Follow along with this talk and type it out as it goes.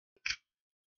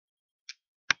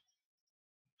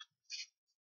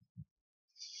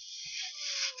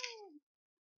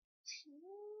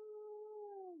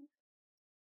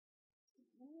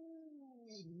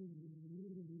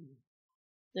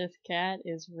This cat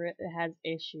has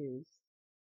issues.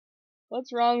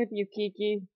 What's wrong with you,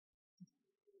 Kiki?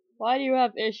 Why do you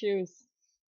have issues?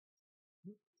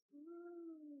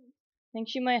 I think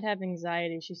she might have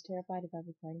anxiety. She's terrified of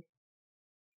everything.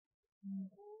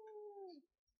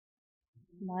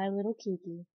 My little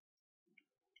Kiki.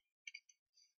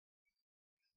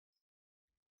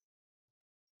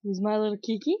 Who's my little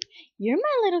Kiki? You're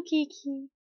my little Kiki.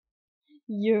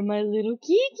 You're my little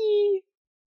Kiki.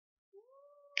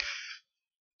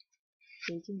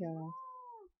 Kiki, go on.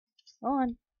 Go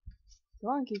on. Go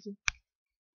on, Kiki.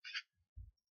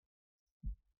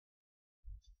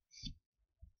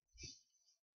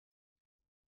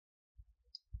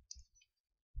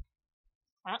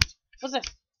 Huh? What's this?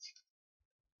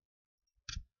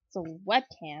 It's a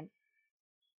webcam.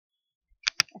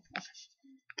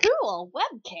 Cool,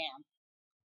 webcam.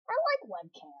 I like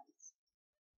webcams.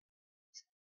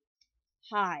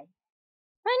 Hi.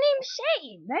 My name's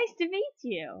Shane. Nice to meet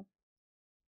you.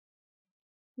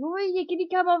 Who are you? Can you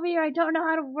come over here? I don't know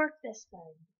how to work this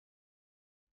thing.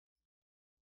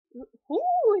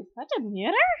 Ooh, is that a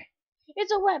mirror?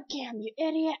 It's a webcam, you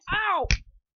idiot. Ow!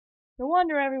 No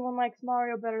wonder everyone likes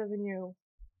Mario better than you.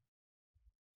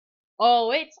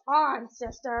 Oh, it's on,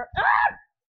 sister.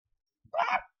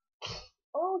 Ah!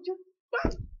 Oh, just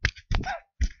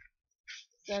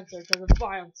censored because of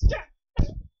violence.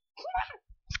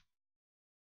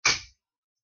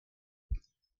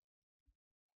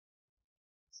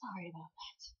 Sorry about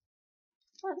that.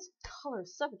 Oh, this color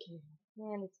is suffocating.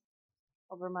 And it's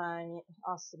over my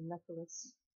awesome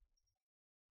necklace.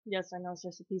 Yes, I know it's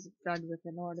just a piece of stud with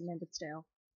an ornament, but still.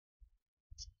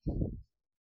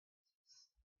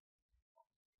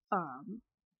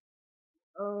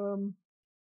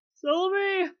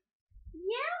 Sylvie!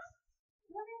 Yes?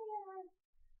 What are you?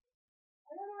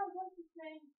 I don't know what to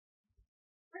say.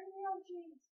 Bring me on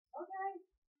cheese, okay?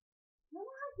 Come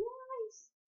on, guys!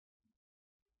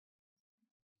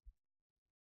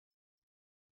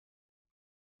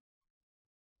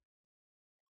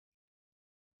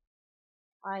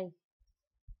 Hi.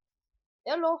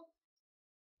 Hello.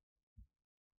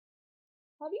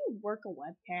 How do you work a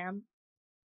webcam?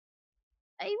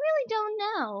 I really don't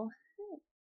know.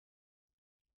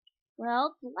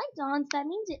 Well, the light's on, so that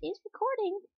means it is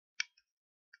recording.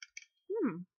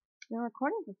 It's been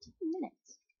recording for 10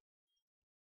 minutes.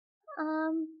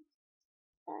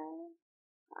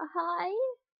 Hi?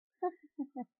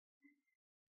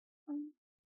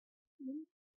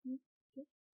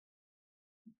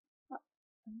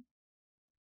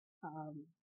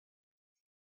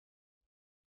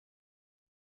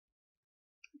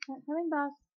 Coming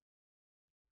back.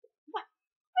 What?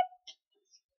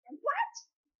 What?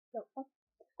 So,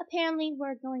 apparently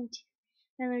we're going to,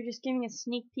 and they're just giving a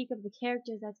sneak peek of the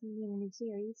characters that's going to be in the new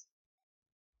series.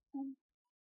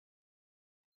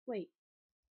 Wait.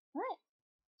 What?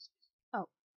 Oh.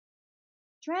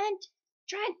 Trent,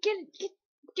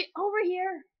 get over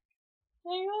here.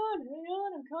 Hang on,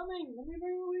 I'm coming. Let me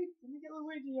get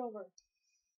Luigi over.